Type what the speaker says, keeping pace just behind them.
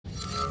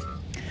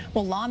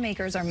Well,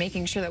 lawmakers are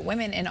making sure that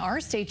women in our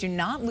state do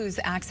not lose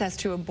access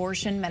to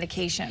abortion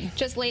medication.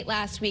 Just late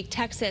last week,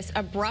 Texas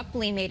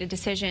abruptly made a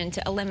decision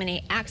to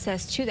eliminate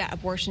access to that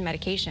abortion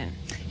medication.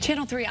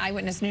 Channel 3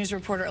 Eyewitness News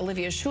reporter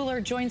Olivia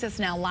Schuler joins us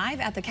now live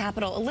at the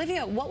Capitol.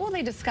 Olivia, what will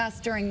they discuss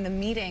during the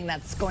meeting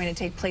that's going to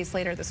take place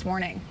later this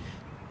morning?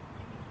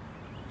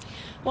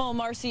 Well,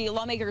 Marcy,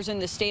 lawmakers in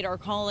the state are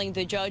calling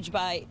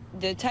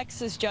the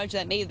Texas judge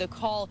that made the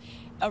call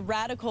a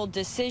radical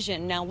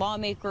decision. Now,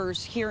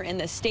 lawmakers here in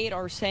the state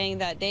are saying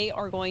that they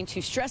are going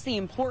to stress the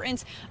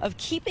importance of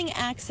keeping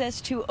access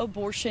to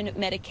abortion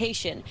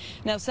medication.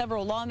 Now,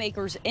 several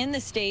lawmakers in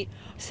the state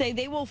say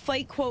they will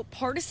fight, quote,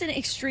 partisan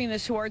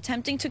extremists who are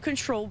attempting to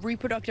control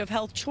reproductive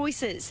health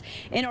choices.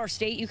 In our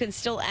state, you can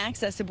still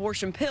access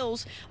abortion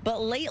pills,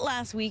 but late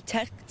last week,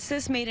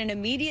 Texas made an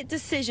immediate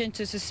decision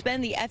to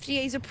suspend the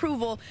FDA's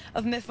approval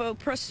of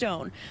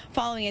mifepristone.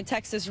 Following a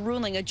Texas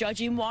ruling, a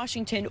judge in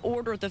Washington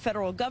ordered the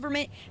federal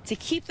government to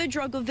keep the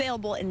drug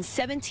available in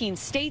 17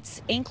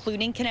 states,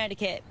 including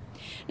Connecticut.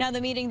 Now, the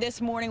meeting this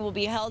morning will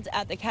be held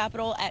at the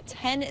Capitol at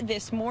 10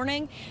 this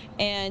morning,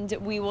 and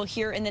we will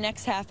hear in the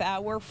next half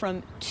hour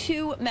from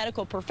 2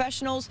 medical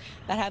professionals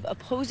that have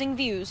opposing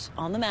views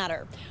on the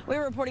matter.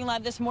 We're reporting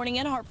live this morning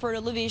in Hartford.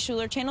 Olivia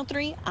Schuler, Channel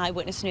 3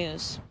 Eyewitness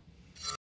News.